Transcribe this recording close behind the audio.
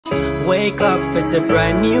wake up, it's a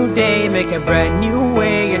brand new day, make a brand new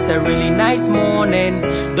way. It's a really nice morning,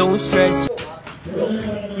 don't stress.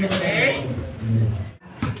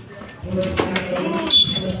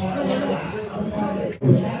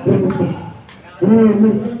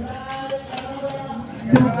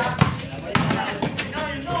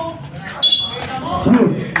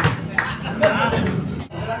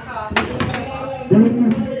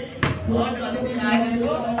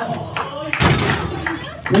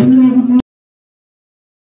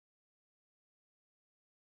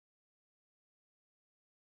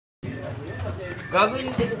 Gagawin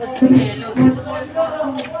yung dito kasi sa yellow.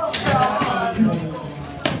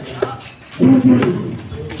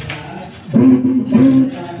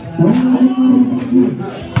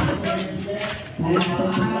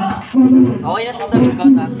 Okay na itong damit ko,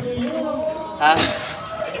 ha? Ha?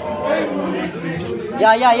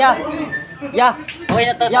 Okay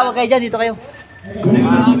na ito, sa? Huwag kayo dyan, dito kayo.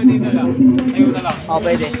 Kami dito lang. Ayaw na lang. Oo,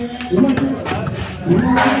 pwede.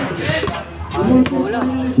 Wala.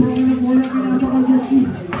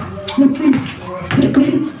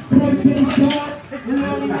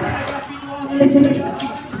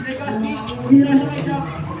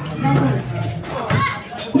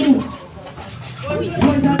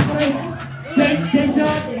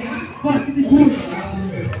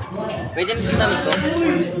 Pwede na sa damit ko?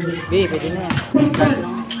 Pwede na yan.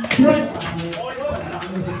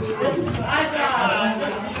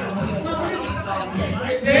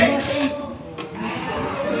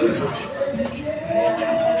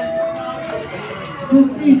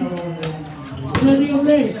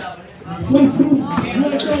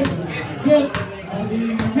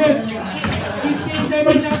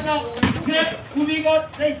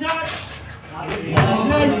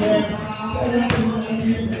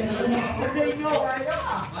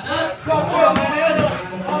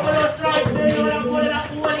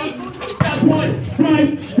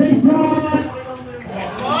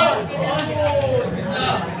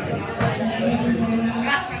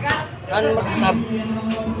 Ano magsasab?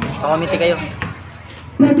 Sa committee kayo.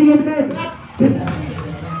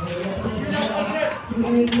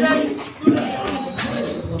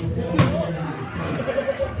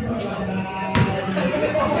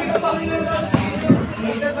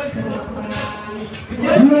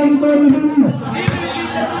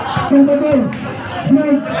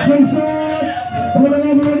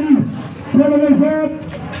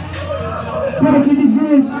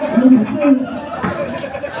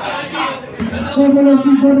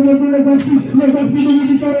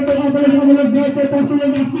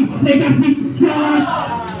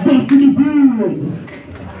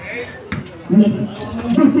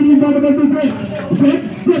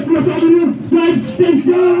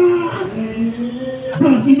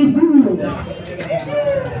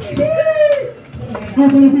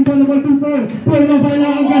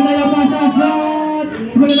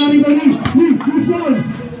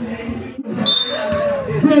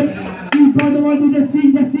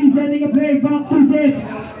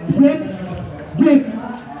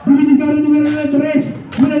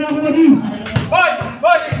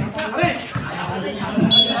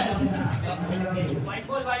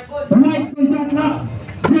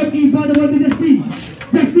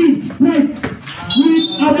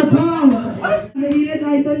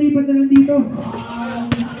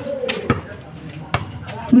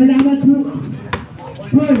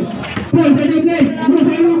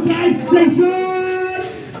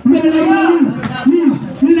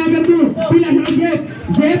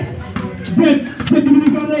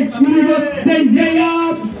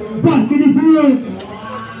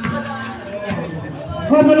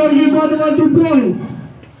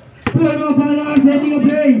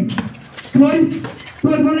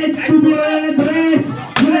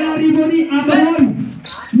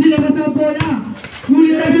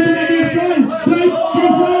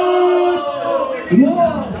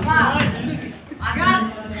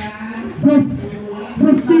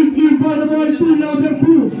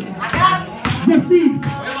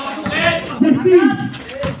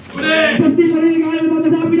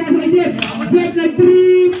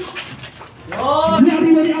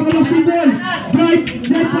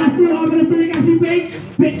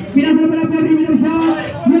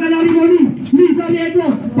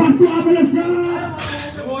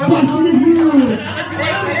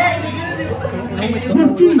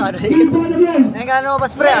 Ano ba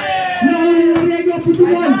spray ah?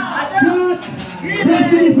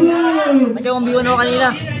 May kayong B1 ako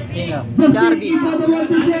kanina. Si RB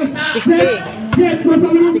 6K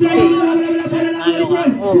 6K.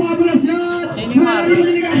 Oh.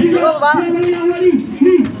 Ikaw ba?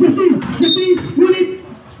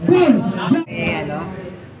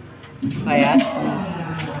 Ayan.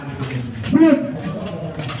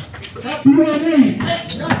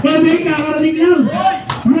 Eme kakarating lang.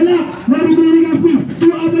 Wala. Narito na Gaspi. To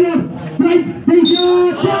Avalos. Right. They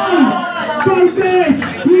shot. Perfect.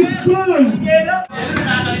 His goal.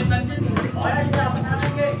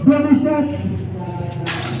 Brother shot.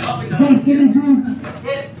 Basket is good.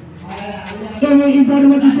 Eme in front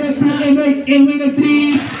of the net. Eme na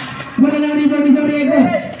 3. Wala na rebound ni Sarriego.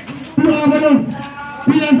 To Avalos.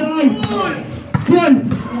 Pinasay. One.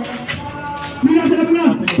 Bila sa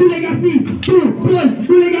kabila, Bila Gaspi,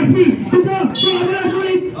 Bila Gaspi, Bila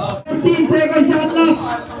sulit. 14 second shot clock.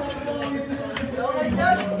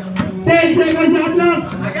 10 second shot clock.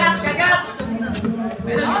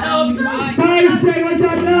 5 second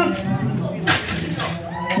shot clock.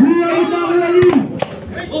 Bila kita kembali.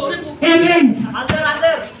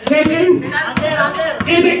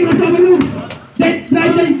 Emeng kerasa belum. Right,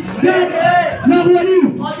 shot. Nak kembali.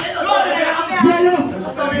 Jalo.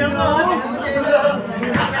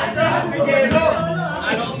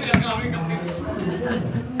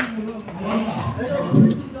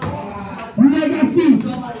 Bila Gaspi,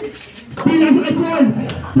 Bila sakit ball,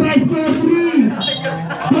 try score 3.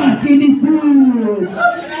 Basket is good.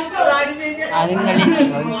 Anim na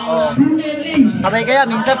link. Oh. Sabay kaya,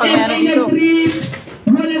 minsan pag may ano dito.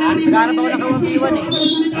 Naghanap ako ng kawabiwan eh.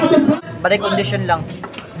 Balik condition lang.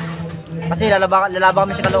 Kasi lalaba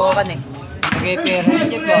kami sa Caloocan eh. Pera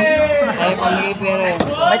yun po. Ay, pamigay pera yun.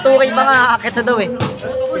 May 2K ba nga, akit na daw eh.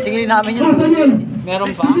 Isigilin namin yun.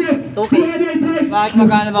 Meron pa? 2K. Bakit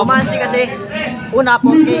magkano ba? Bumansi kasi, una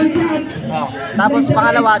 4K. Oh. Tapos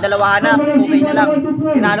pangalawa, dalawa hanap, 2K na lang.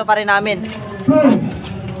 Tinalo pa rin namin.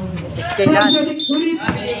 6K lang.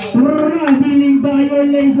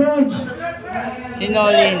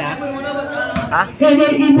 Sinoli na? Ha?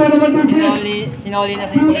 Sinoli na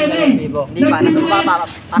sa inyo ng libo. Hindi pa, nasa baba.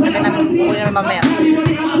 Akit na namin, kukunin namin mamaya.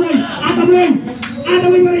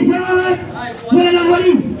 Atawin pa rin siya. Wala lang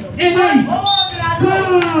wali. Emay.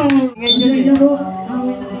 Ngayon yun eh.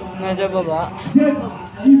 Nasa baba.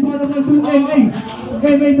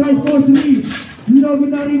 Emay tries for 3.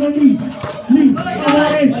 Binogundari na Lee.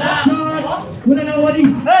 Alvarez. Shot. Wala lang wali.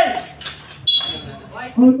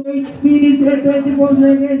 On 8 minutes and 24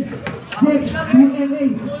 seconds. Check.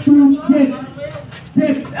 UMA. 2 check.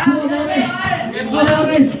 Check. Alvarez.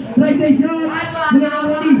 Right side shot. Wala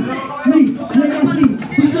lang wali. Lee. Legacy.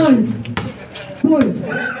 Paul.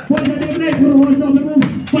 Paul sa defense. Puro hold sa room.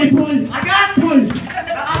 By Paul. Paul.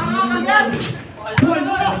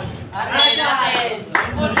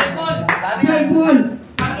 Paul.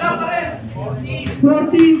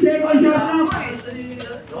 14 seconds shot clock.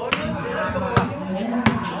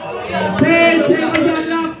 10 seconds shot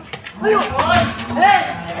clock.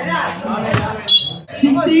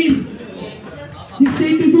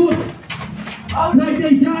 16 to shoot. Right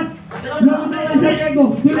side shot. Long tayo sa Diego.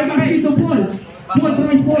 Dule Gaspi to Paul. Paul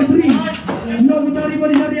tries for 3. Long tayo pa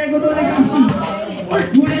rin sa Diego. Dule Gaspi.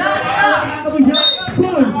 Dule Gaspi.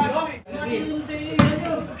 Paul.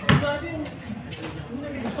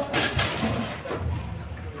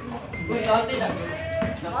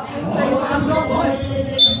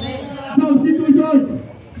 Substitution.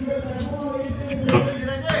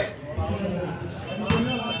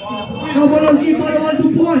 Kabalong iba naman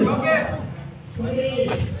to Paul.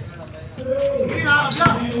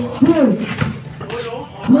 Paul.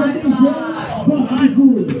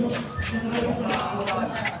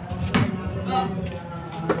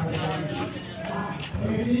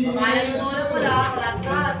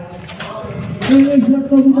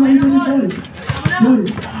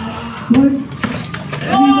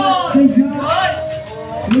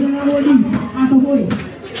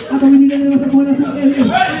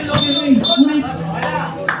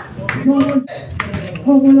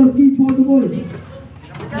 Oklog keep on the ball.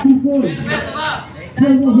 2-4.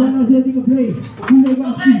 Setting a play.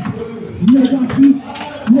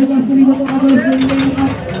 Legacy dito po ako sa layup.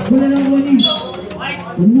 Wala lang wali.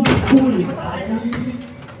 1 point.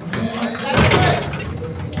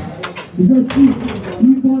 Legacy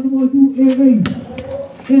keep on the ball to AA.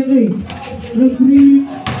 Referee.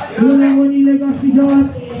 Wala lang wali. Legacy shot.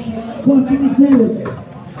 Basket is good.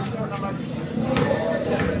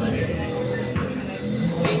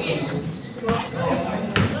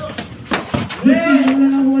 Wala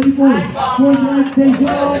lang wali po. Paul right side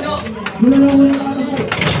shot. Wala lang wali.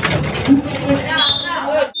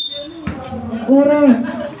 Oras.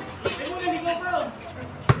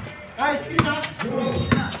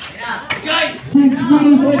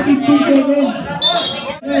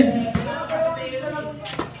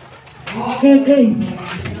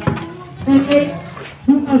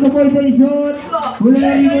 As a point shot. Wala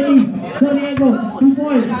na rin mo ni Soriego. 2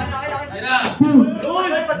 points. 2.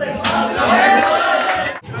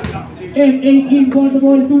 MA inbound the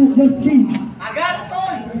ball to Justin.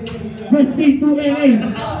 Justin to MA.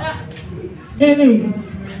 MA.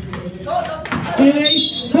 MA.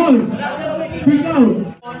 Ball. Pick out.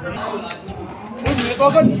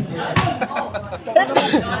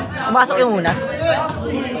 Pumasok yung una.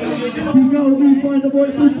 Pick out inbound the ball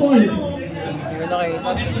 2 points.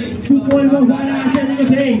 2 points mo. Wala na siya ng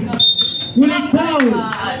play. Ulit foul.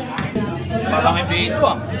 Parang ito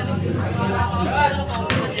ah.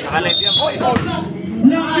 Nakalit yan boy.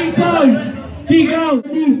 Blocking foul. Pick out.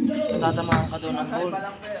 Tatamaan ka doon ng goal.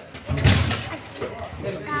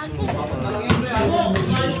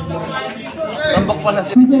 Lambak pala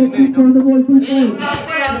siya. Pick out inbound the ball 2 points.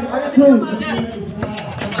 Goal.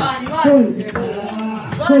 Goal.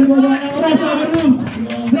 Goal mo ba? Cross over room.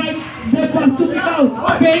 Right. Step back to pick out.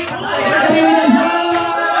 Pick.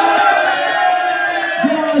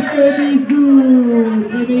 Basket is good.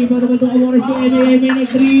 MA betul-betul Amores to MA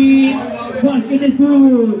next 3. Basket is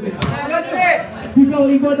good. Ikaw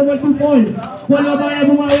betul-betul 2 points. Wala ba na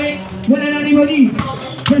bumawi? Wala na ni Mali.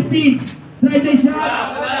 Justin. Right hand shot.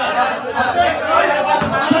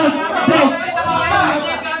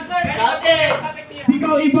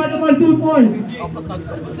 Ikaw betul-betul 2 points.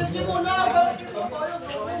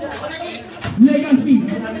 Legacy.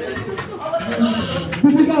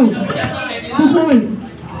 Ikaw 2 points.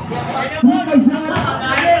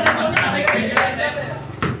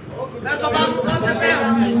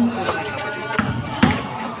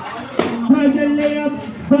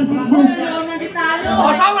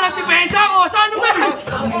 Saan walang depensa ako? Saan naman?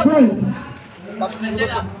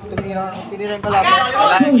 Tiniran ko lang.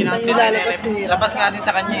 Wala yung kinakantitirin. Labas nga din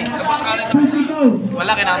sa kanya eh. Labas nga din sa kanya.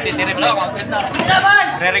 Wala kinakantitirin. Wala content na.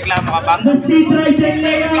 Re-reklamo ka pa?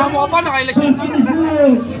 Reklamo ka pa? Naka-election ka.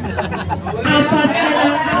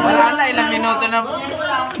 Wala na. Ilang minuto na.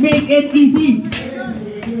 Make it easy.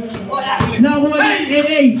 Now one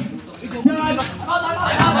MA. Shot.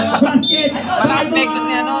 Basket. Malakas pektos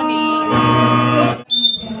niya no ni...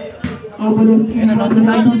 Nanonood na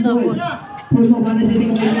tayo ng goal. Puso ka na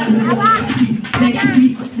siya Legacy.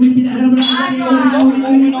 Muli pinaaram na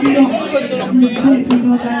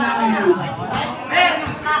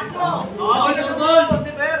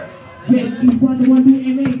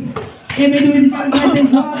MA doing this kind of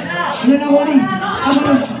shot. Wala na wali.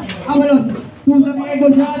 Amalos. Tusa mga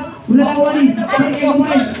goal shot. Wala na wali. Ego pa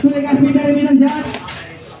rin. Tulegas may karamihan shot.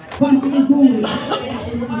 Basket is full.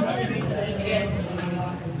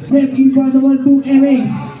 Step in front of 2 MA.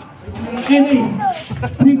 MA.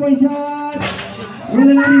 3-point shot.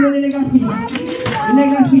 Wala na rin ni Legacy.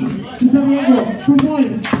 Legacy. Tusa mga goal. 2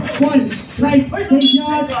 points. 1. Right. Take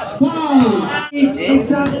shot. Foul. It's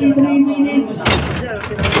exactly 3 minutes.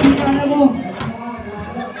 Ikala mo.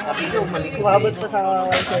 Kumabot pa sa...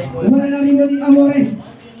 Wala na rin ni Amores.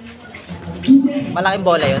 Malaking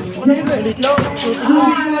bola yun. Take shot.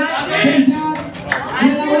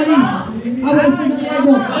 Wala wali. Amores kung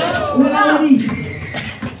Diego. Wala wali.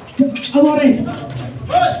 Amores.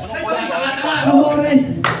 Amores.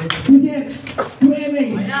 Jeff. MA.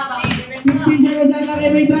 15 seconds lang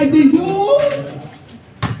MA drive to shoot.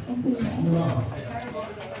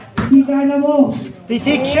 Ikala mo.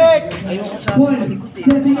 Pitik check! One.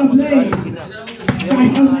 Setting a play.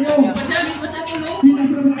 Kahit ang sa'yo.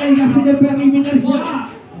 Pinasarap na kayo kasi na perimeter siya.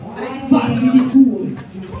 Basket is cool.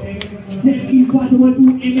 Jeff in front of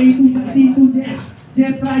 2 MA 2 to Jeff.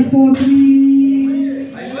 Jeff tries for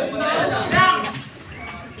 3.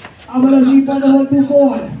 Amalos in front of 2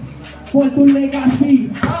 Paul. Paul to Legacy.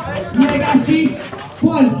 Legacy.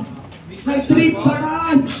 Paul. Nag-trip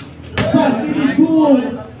pataas. Basket is cool.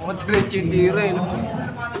 Great yung tira eh.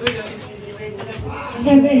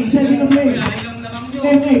 MA, setting a play.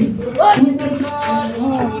 MA.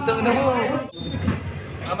 Putang na mo.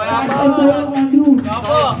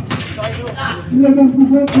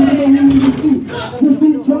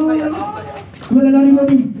 Wala na rin mo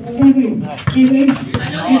rin. MA. MA.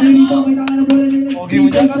 MA dito. May kaka na bola nila.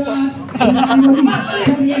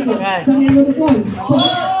 Saniego to Paul.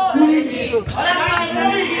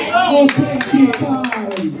 Offensive foul.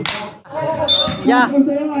 Ya!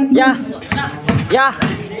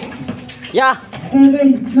 Ya,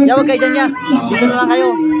 wag kayo dyan ya! Dito na lang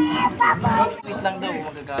kayo! Wait lang daw,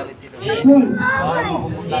 magagalit sila.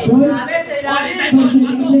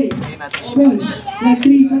 Paul, nag-3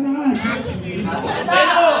 pataas.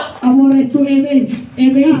 Amores to MA.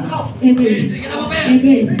 MA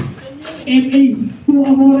to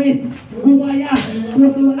Amores. Gumaya. Hindi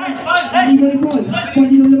mo rin Paul. Paul,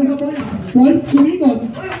 dito naman sa bola. Paul, sumikot.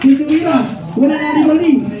 Dito mira. Wala na rin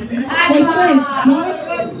bali. Ball pa rin.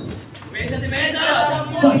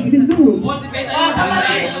 It is good.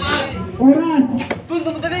 Oras.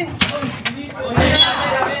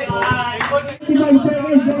 55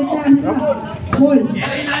 seconds. Ball.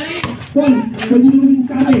 Ball. Ball dito namin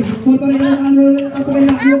sa kami. Ball pa rin na yung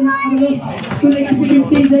Legas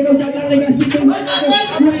 15 seconds. Legas 15 seconds.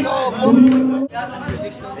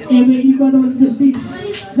 Every pa naman Justin.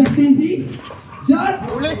 Justin C. Shot.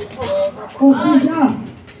 Okay siya.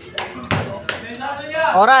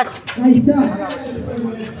 Oras. Nice siya.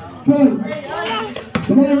 Ball.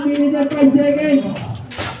 1 minute and 5 seconds.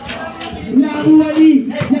 Laban wali.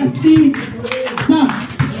 Justin. Sa.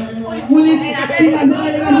 Ulit. Pinagdala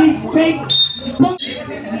Legas. Fake.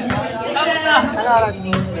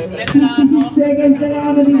 56 seconds na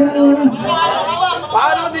lang na dito oras.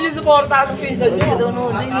 Paano mo din yung supportahan ng pinsan nyo?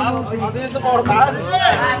 Ano yung supportahan?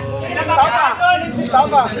 Stop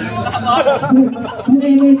pa!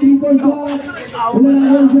 May 3 points shot. Wala na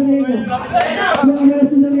rin sa Nego. Wala na rin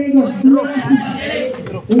sa Nego.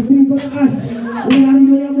 May 3 patakas. Wala na rin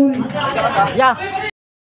sa boy. Yeah.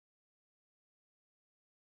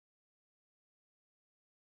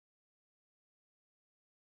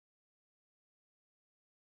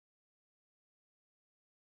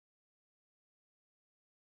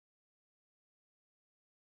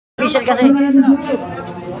 Official kasi.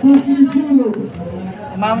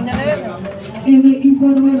 Mama niya na yun.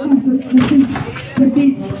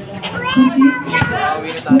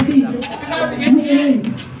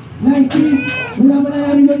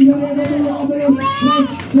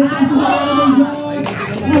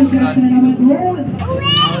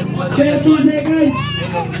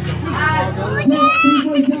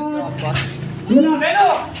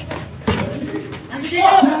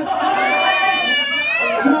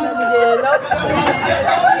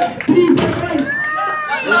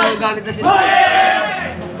 Galit na sila.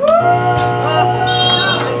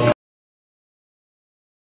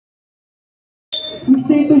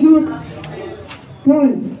 Mistake to shoot.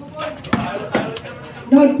 Goal.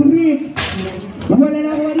 Not to beat. Wala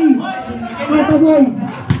na wari. Ataboy.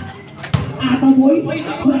 Ataboy.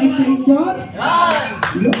 Right side shot.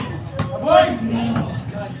 Aboy!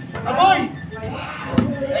 Aboy!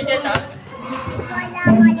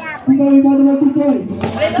 Ikaw yung mga tutoy.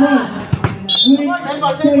 Goal. Ulit.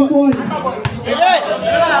 Goal. Goal.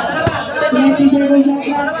 20 seconds shot.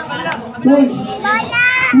 Goal.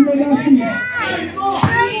 Legacy.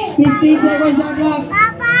 15 seconds shot clock.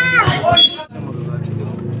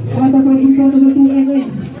 Ataboy in front of the 2 LA.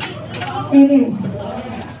 LA.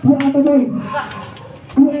 Ataboy.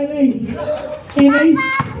 2 LA. LA.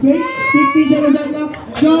 Wait. 15 seconds shot clock.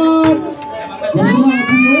 Shot.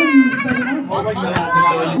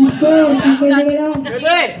 Score. 5 na lang.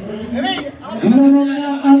 Maramang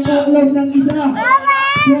na ang Oklog ng isa.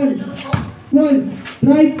 Goal. Goal.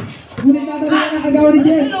 Right. Ngunit natanong na agaw ni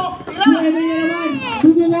Jeff. UMA na naman.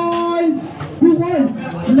 Bugol. Bugol.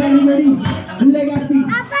 Lari. Legacy.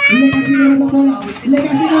 Legacy na naman bola.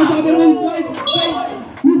 Legacy na naman bola. Right.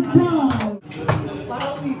 Good foul.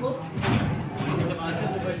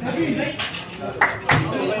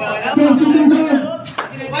 Substitution.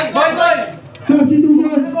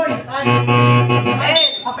 Substitution.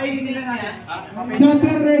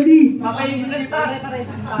 Jumper ready.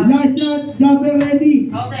 Last shot. Jumper ready.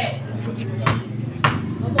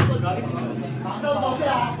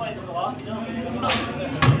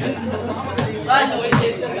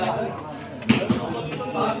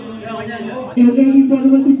 Yung baru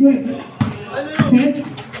naman si Jeff.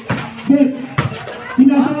 Jeff.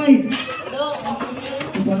 Sinasakay.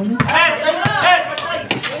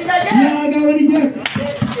 Nagawa ni Jeff.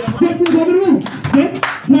 Jeff po sabi mo. Jeff.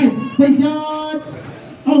 Nice. Take shot.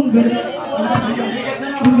 Ang ganda.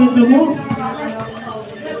 Ang ganda mo.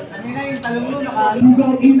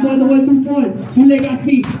 Lugar info na 1-2 ball. Yung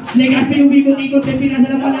Legacy. Legacy yung ikot-ikot na pinasa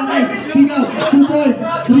ng palakay. Sigaw. 2 ball.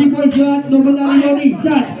 3 point shot. Double na rin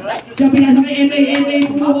shot. Siya pinasa kay MA.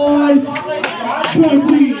 Ball.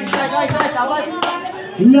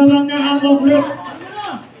 4-3. Lawang na ang Oklog.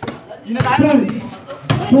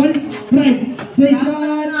 Ball. Right. Take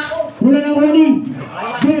shot. Wala na wali.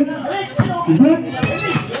 Jeff.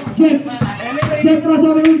 Jeff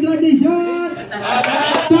Rosario yung tradition.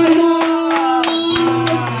 Tayo!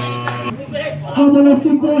 Almost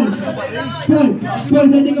 2 ball. Ball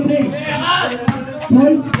sa tingin play.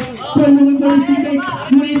 Ball naman ball is teammate.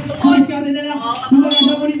 Ngunit, sulis ka rin na lang. Sumala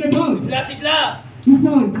sa muli may ball. 2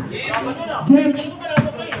 ball. Jeff.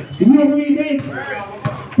 Inuulitin.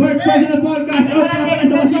 First person of ball. Cash out na pala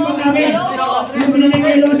sa masipag namin. Yung pinanay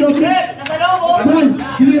kayo, Lodo. Ball.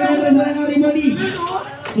 Hindi na natin sa nga rin mali.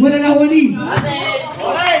 Wala na Wani.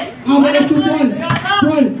 Avalos to ball.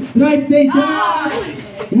 Ball. Right day shot.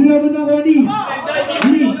 Laban na Wani.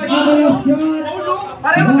 Avalos shot.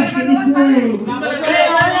 Basket is good.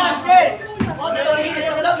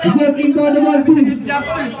 Step in for the ball to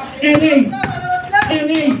LA.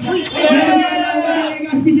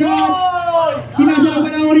 Gaspi shot. Sinasama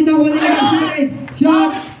na ulit ang Wani Gaspi.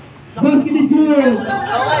 Shot. Basket is good.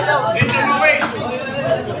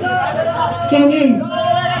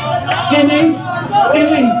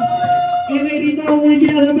 LA dito ang ulit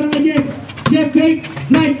sinasama ng Jeff. Jeff fake.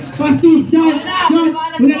 Right. Pass to. Shot.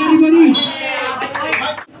 Wala na Ribani.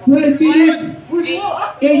 12 minutes.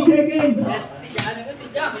 8 seconds.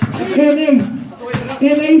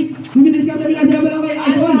 LA, lumitis ka tabi lang sila pala kay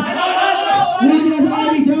Aswan. Ulit sila sa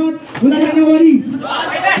aling shot. Wala ka na Wali.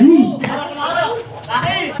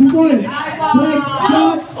 Tupol. Right,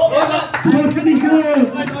 shot. Basket is good.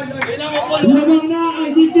 Lamang na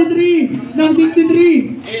ang 63 ng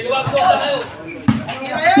 63.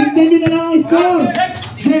 Tignan nyo na lang ang score.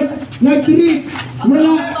 Jeff, nag-3.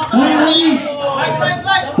 Wala Wali.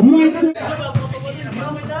 Right.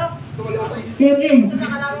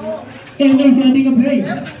 LA sa ating ka-break.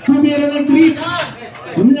 Kumira ng street.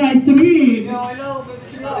 Wala, street.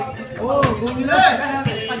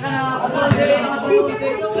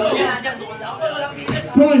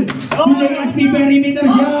 Paul, hindi ka si perimeter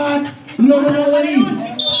shot. Loko na Wali.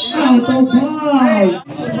 Out of foul.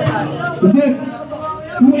 Step.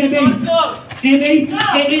 LA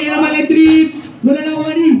na naman ang street. Wala na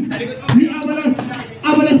Wali. Ni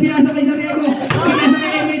Avalos pinasa kay Sarriego. Pinasa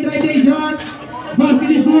kay LA drive day shot.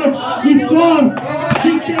 Basket is good. He score.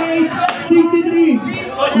 68-63.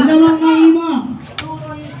 Dalawang kaima.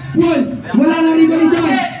 Paul, wala na Ribani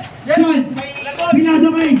shot. Shot. Pinasa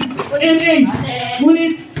kay LA.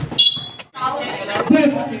 Ulit.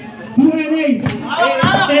 Step. LA.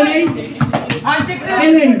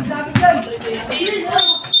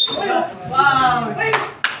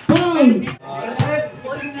 Paul.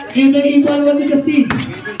 LA equal one to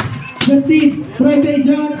Justin, right day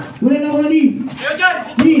shot. Wala na Wali.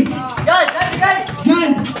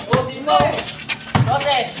 Jan.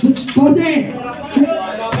 Jose.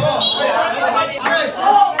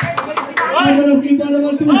 Avalos equal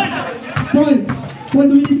one to Paul. Paul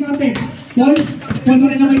dumilis ka ate. Paul mo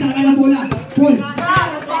rin nakita ka ng bola. Paul.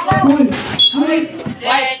 Right.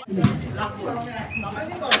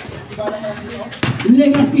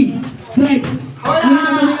 Legaspi. Right.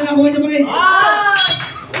 Nakuha niya pa rin.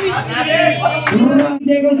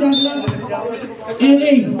 Second shot lang.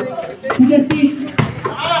 LA. Justin.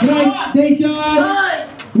 Right. Day shot.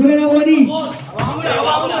 Wala na Wani.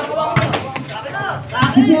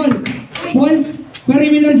 Paul.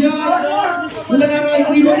 Perimeter shot. Wala na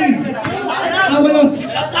Ribani. Avalos.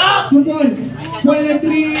 Paul. Paul na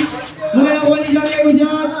 3. Wala na Wani. Sarriego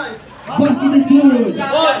shot. Basket is good.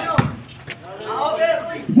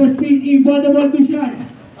 Justin in for the ball to shot.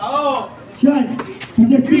 Shot.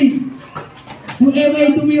 Justin. To LA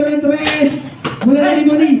to Miran Reyes. Wala na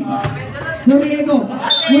Ribani. Sarriego.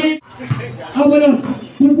 Avalos.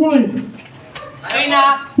 To Paul.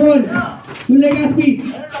 Paul. To Legaspi.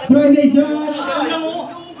 Friday shot.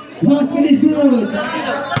 Basket is good.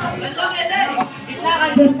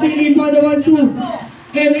 Justin in for the ball to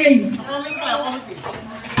LA.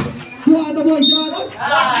 So the boy shot.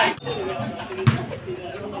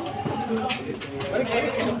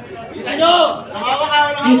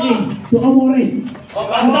 LA to Amores.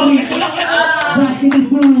 Basket is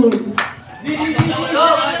good.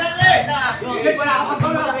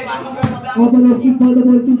 Avalos in for the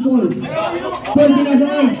ball to Paul. Paul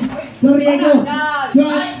sinasakay. Sarriego.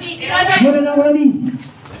 Shot. Wala na Wali.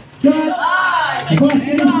 Shot.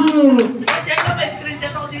 Basket is good.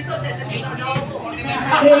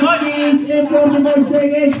 8 minutes and 45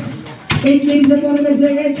 seconds. 8 minutes and 45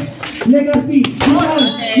 seconds. Legaspi.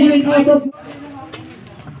 Pulling out of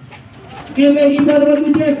LA in the ball to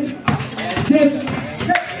Jeff.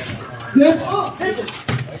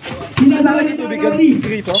 Sinasakay nito Wali.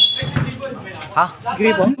 Ha?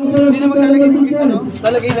 Gripo? Hindi na maglalagay.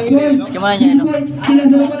 Talagay lang yun. Gimana niya, no?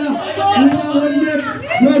 Sinasakay pala. Wala na Wali Jeff.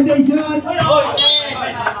 Right day shot.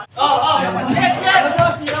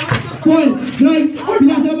 Paul, right.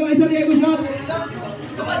 Pinasa pa kay Sarriego shot.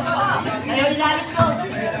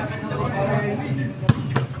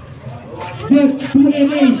 Jeff, 2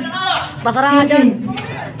 LA. Pasara nga dyan.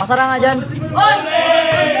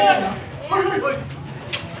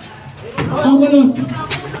 Avalos.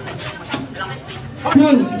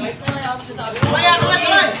 Paul.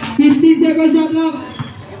 15 seconds shot lang.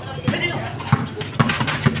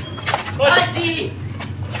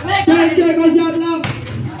 10 seconds shot lang.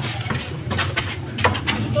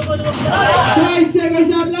 5 seconds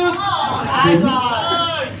shot clock.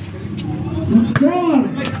 Score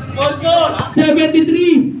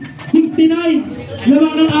 73-69.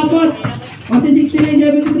 Lamang ng 4. Kasi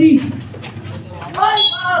 69-73.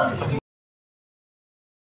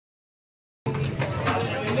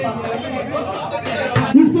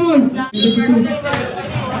 This ball.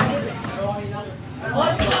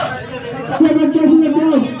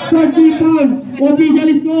 30 pounds. Official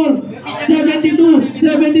score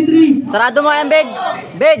 72-73. Sarado mo yan, bed.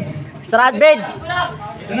 Bed. Sarad, bed.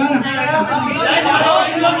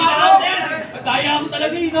 Daya mo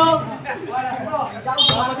talaga yun, no?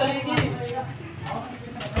 Mamadali din.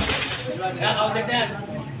 Counted na yan.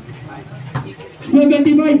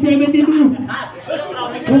 75-72.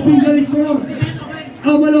 Official score.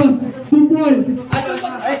 Avalos. 2 Paul.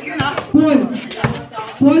 Paul.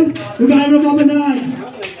 Paul. Nagkakaroon mo papasalaan.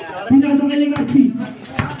 Pinasok kay Legaspi.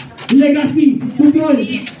 Legaspi. 2 Paul.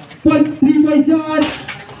 Paul. 3-point shot.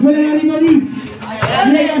 Wala na rin mali.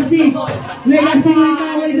 Legaspi. Legaspi.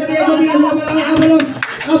 Wala sa Diego. Pinasok kay Avalos.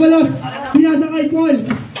 Avalos. Pinasok kay Paul.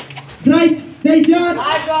 Drive. Day shot.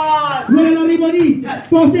 Wala na rin mali.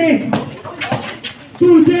 Pose.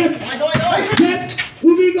 2 Jeff. Jeff.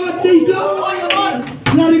 Umigot. Day shot.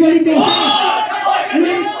 Naribalik ko.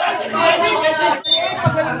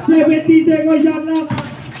 17 seconds shot clock.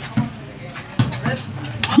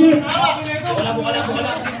 Jeff.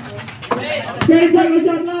 10 seconds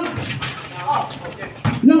shot clock.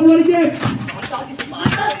 Nakuha ni Jeff.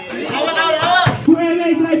 2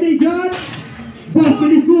 drive day shot.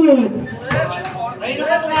 Basket is good.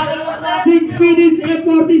 6 minutes and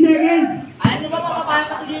 40 seconds.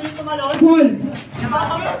 Paul.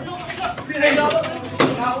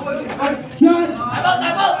 Shot.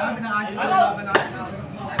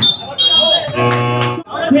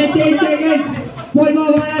 28 seconds. Paul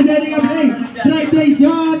mawala setting up play. Drive play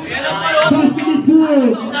shot. Basket is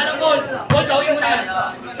good.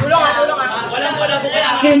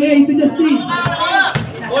 MA to Justin.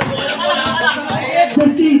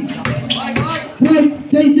 Justin. Drive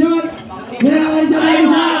play shot. Wala sa play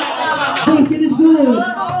shot. Basket is good.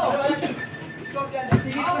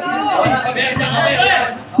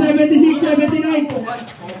 76-79.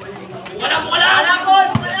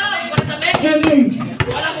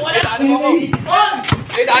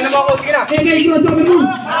 Ano mo ako? Sige na. MA crossover move.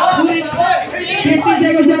 50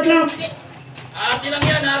 seconds shot clock. Hati lang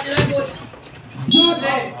yan, hati lang po. Shot.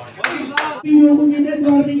 Piyo kong minute,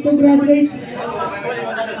 warning to graduate.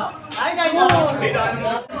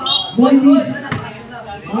 Bondi.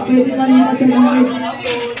 Pwede kanina sa langit.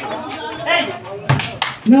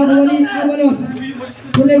 Nawali, Avalos.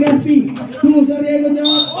 Kulegaspi. 2 sa Diego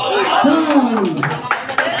shot. Down.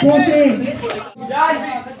 Pose.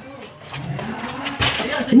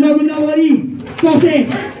 Laban nawali. Pose.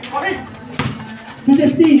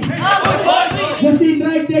 Justin. Justin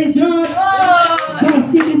drive day shot.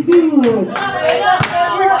 Basket is good.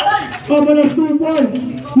 Avalos 2 Paul.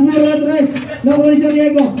 Tumira tres. Nawali sa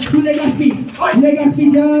Diego. Kulegaspi. Legaspi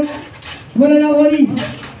shot. Wala nawali.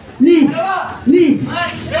 Lee.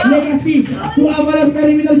 Legaspi. To Avalos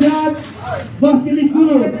perimeter shot. Basket is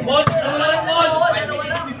good.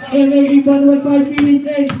 LA rebound 5 minutes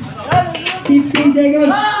and 15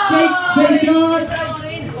 seconds. Take shot.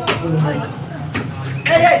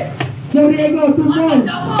 Diego, 2 Paul.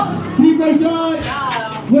 3-point shot.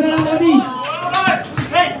 Wala lang kami.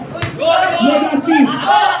 Legaspi.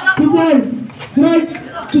 2 Paul. Drive.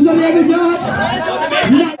 To Diego shot.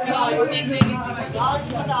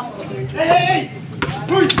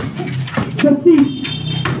 Justin.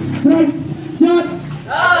 Drive. Shot.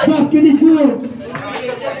 Basket is good.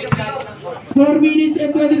 4 minutes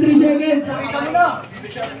and 23 seconds.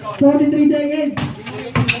 43 seconds.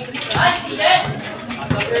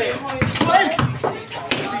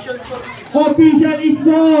 Official is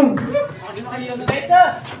score.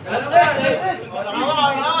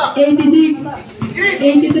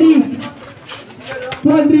 86-83.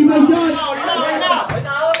 3-point shot.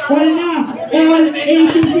 All na. All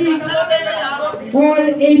 86. All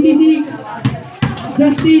 86.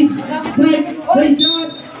 Justin. Drive shot.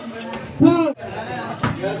 Foul.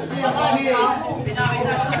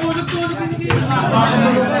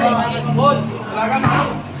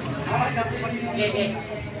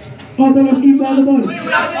 Avalos inbound the ball.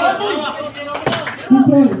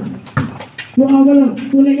 Control. To Avalos.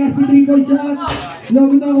 To Legaspi 3-point shot.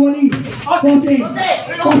 Logo na wali. Pose.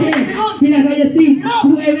 Pinasa Justin. To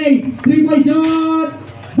MA. 3-point shot.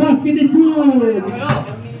 Basket is good.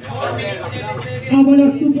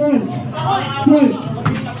 Avalos to Paul.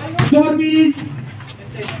 4 minutes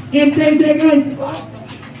and 10 seconds.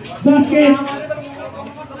 Basket.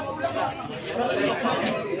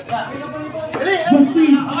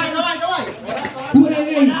 Justin.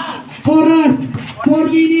 Oras, 4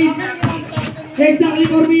 minutes. Exactly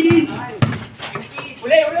 4 minutes.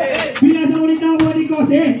 Bilang ulit ako ni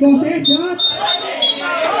Kose. Kose, shot.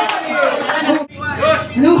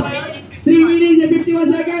 Ano? 3 minutes and 51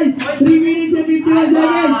 seconds. 3 minutes and 51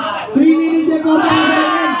 seconds. 3 minutes and 49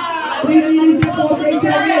 seconds. 3 minutes and 48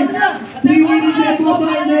 seconds. 3 minutes and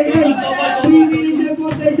 49 seconds. 3 minutes and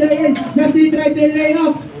 48 seconds. Justin tried the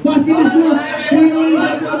layup. Basket is good. 3 minutes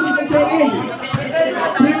and 45 seconds.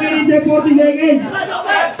 3 minutes and 40 seconds.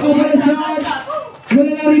 Over the shot.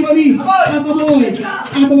 Wala na rin kami. Ataboy.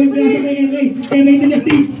 Ataboy pinasa kay MA. MA to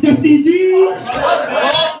Justin. Justin C.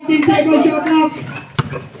 15 seconds shot clock.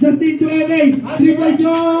 Justin to MA. 3-point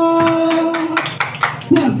shot.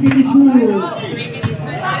 Basket is good.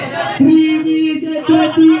 3 minutes and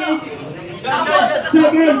 28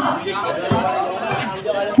 seconds.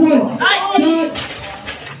 Full. Shot.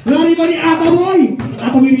 Lari ba ni Ataboy?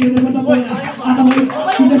 Ataboy rin naman sa bola. Ataboy.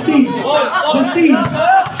 Justin. Justin.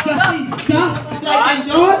 Justin. Sa. Slide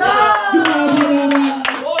shot. Grabe naman.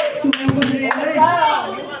 Sumapa sa MA.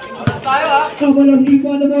 Kabalos info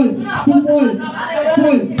on the ball. Full ball.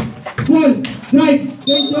 Full. Full. Drive.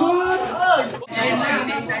 Good shot.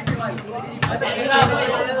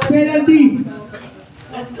 Penalty.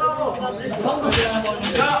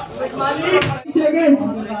 Seconds.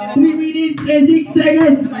 3 minutes and 6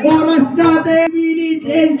 seconds. Oras natin. 3 minutes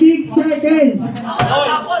and 6 seconds.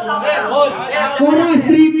 Oras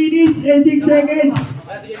 3 minutes and 6 seconds.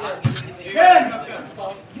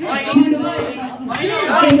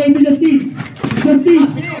 Okay, to Justin. Justin.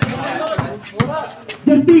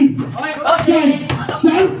 Justin. Sean.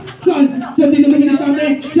 Sean. Sean dito luminis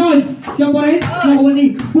natin. Sean. Sean pa rin. Nakuha ni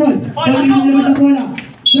Paul. Paul dito naman sa bola.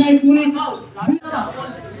 Drive ulit.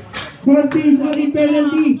 Both teams on the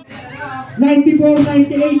penalty.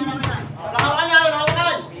 94-98.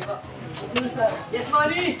 Yes,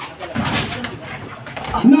 Manny!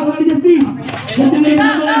 Nakuha ni Justin. Justin na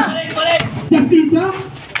yung bola. Justin sa.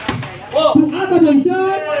 Ataboy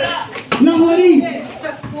shot. Nakuha ni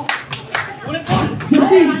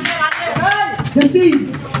Justin. Justin.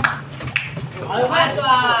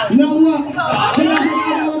 Nakuha. Kaya sa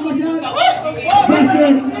nakagawa pa shot.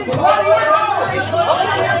 Basket.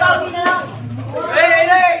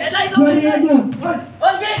 Mariano.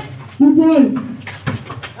 Football.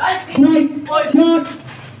 Right. Shot.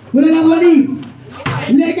 Wala lang wali.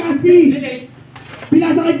 Legaspi.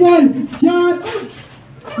 Pinasa kay Paul. Shot.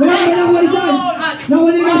 Wala lang wali shot.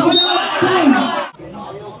 Nawali lang wala. Time.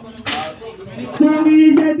 2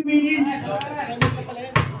 minutes and 2 minutes.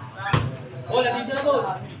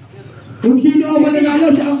 Kung sino ang mananalo,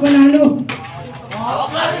 siya ang panalo.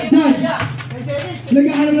 Diyan.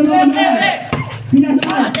 Nag-aalam na mga mga.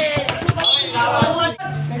 Pinasaan.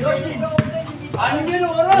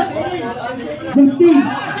 Justin.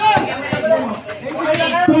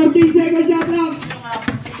 14 seconds shot lang.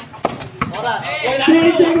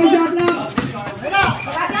 10 seconds shot lang.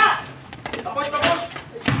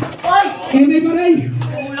 MA pa rin.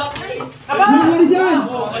 Nakawali siya.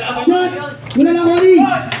 Shot. Wala lang wali.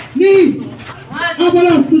 Ni.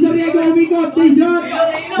 Abalos. Kung sa Riego umikot. Play shot.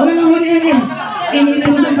 Wala lang wali MA. MA na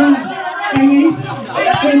naman ba? MA.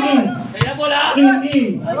 MA.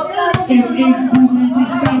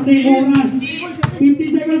 Oras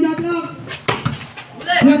 50 seconds shot lang.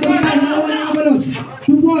 Natawala na Abalos.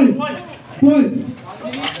 Football. Ball.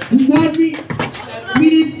 1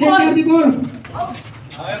 minute and 34.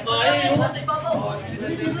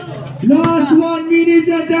 Last 1 minute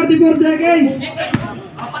and 34 seconds.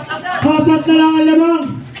 Apat na lang ang lamang.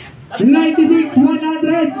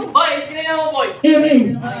 96-100. Boy, iskinin mo, boy.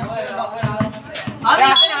 MA.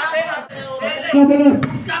 Abalos.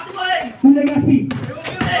 Legaspi.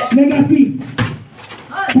 Legaspi.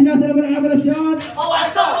 Pinasa naman ang Abalos shot.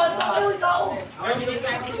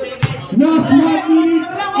 Last 1 minute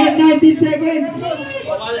and 19 seconds.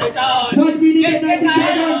 1 minute and 19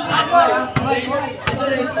 seconds.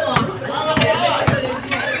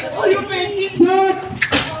 Shot.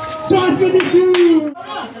 Basket is good.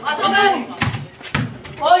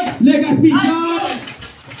 Legaspi shot.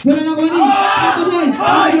 Wala lang wani. Ataboy.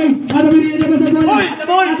 Ataboy rin naman sa bola.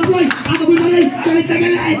 Ataboy. Ataboy na rin.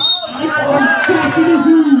 Tagal-tagal. Basket is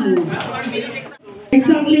good.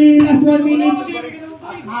 Exactly last 1 minute.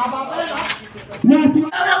 Last 1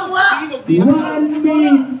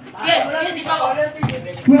 minute.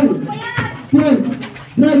 12.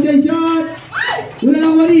 Drive shot. Wala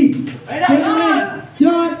lang wali.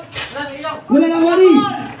 Shot. Wala lang wali.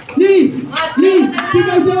 Lee. Pick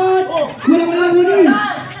up shot. Wala lang wali.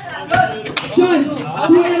 Shot.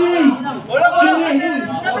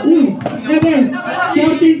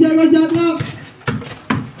 14 seconds shot clock.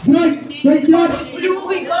 Great shot.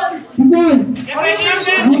 Ball.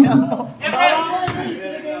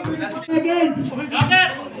 Seconds.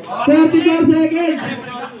 34 seconds.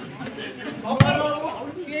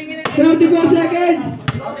 34 seconds.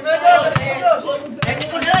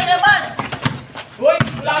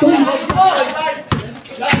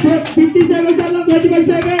 50 seconds shot clock. 25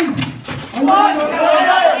 seconds.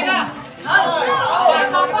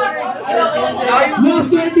 Last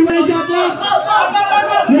 21 shot clock.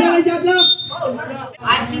 21 shot clock.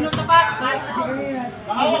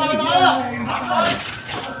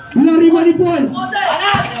 Lari mo ni Paul.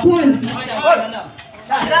 Paul.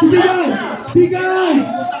 Sigaw.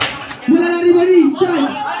 Wala lari mo ni Chan.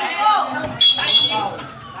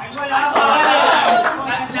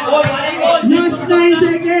 Last 9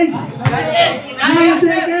 seconds. 9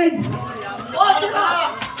 seconds.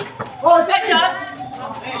 Section.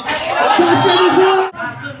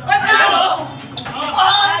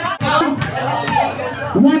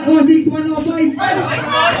 106, 105.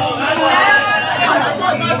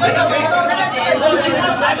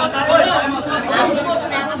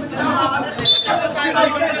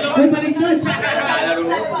 Baliktad.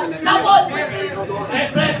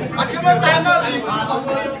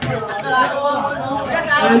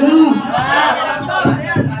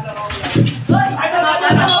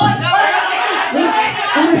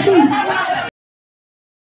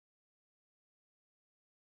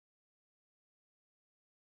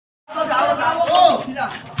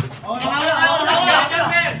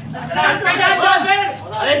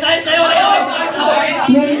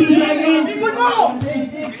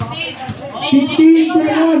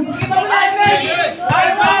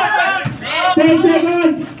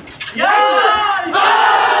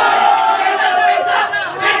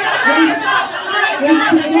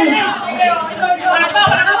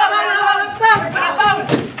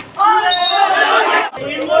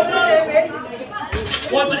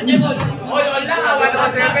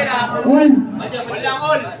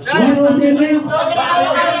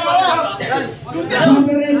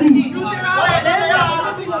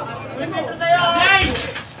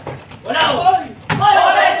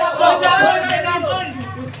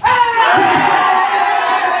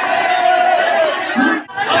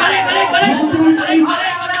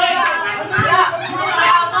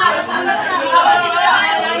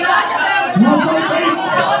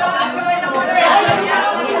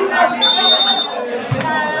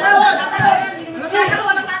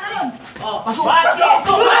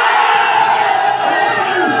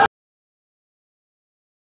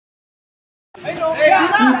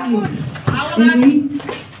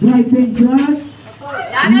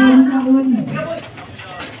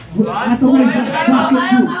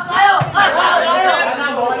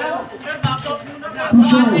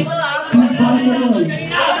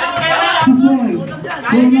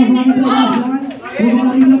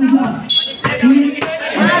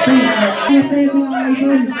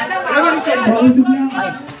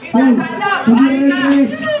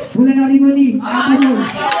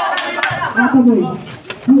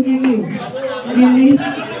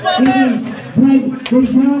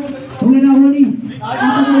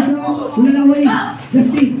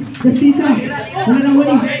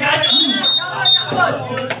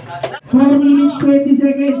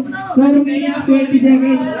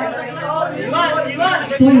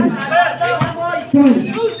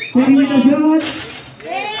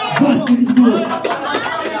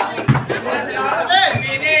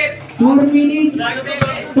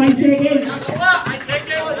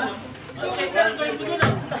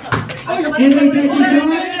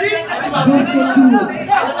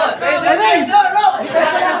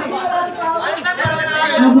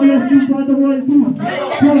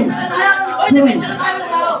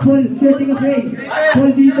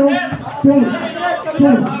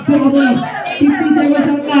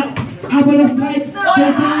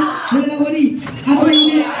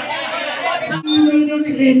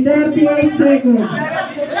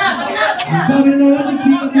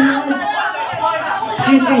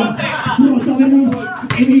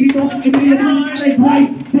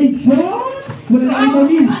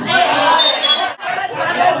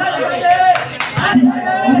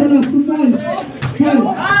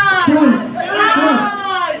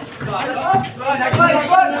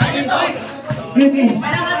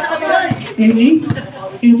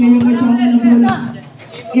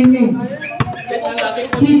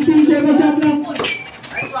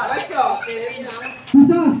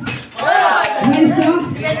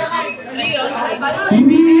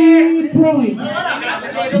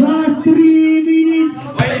 Last 3 minutes.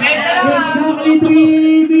 Exactly 3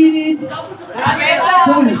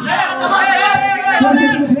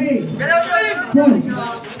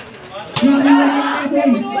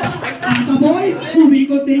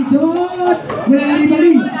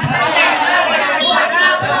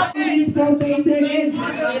 8 seconds.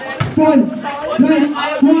 Paul, right,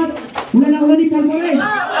 what? Wala lang wali, Paul, correct.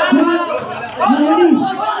 What? Wala wali.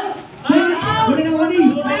 What? Wala lang wali.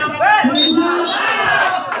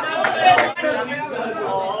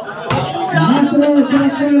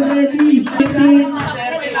 Master ready.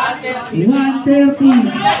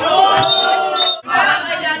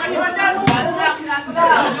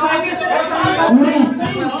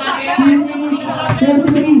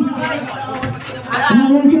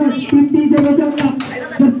 15 seconds shot clock.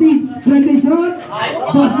 Justin, ready shot.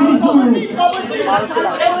 Justin is goal.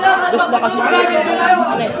 Dos na kasi.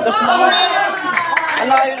 Dos na yun.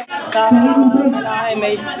 Ano yun? Sa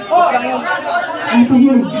may dos lang yun. Ito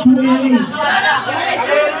yun.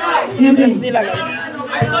 Dos nila.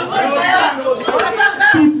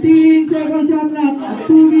 15 seconds shot clock.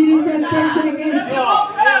 2 minutes and 10 seconds.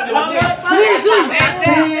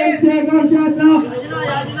 10 seconds shot clock.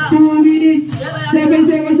 2 minutes, 7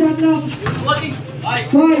 seconds shot clock.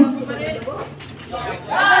 5.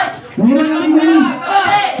 Wala lang yun.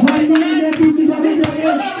 1 minute and 57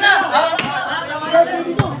 seconds.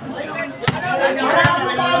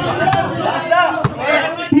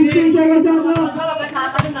 15 seconds shot clock.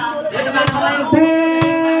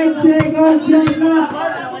 10 seconds shot clock.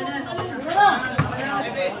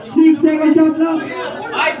 6 seconds shot clock.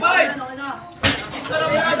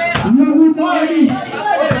 Laban ready. 10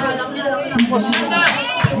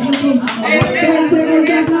 seconds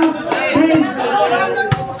shot clock.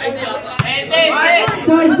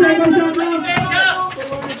 5 seconds shot clock.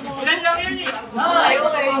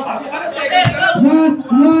 Last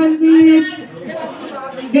 1 minute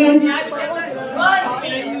and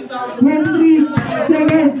 23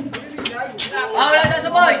 seconds. Wala sa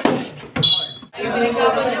sabay.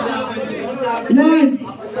 Nine.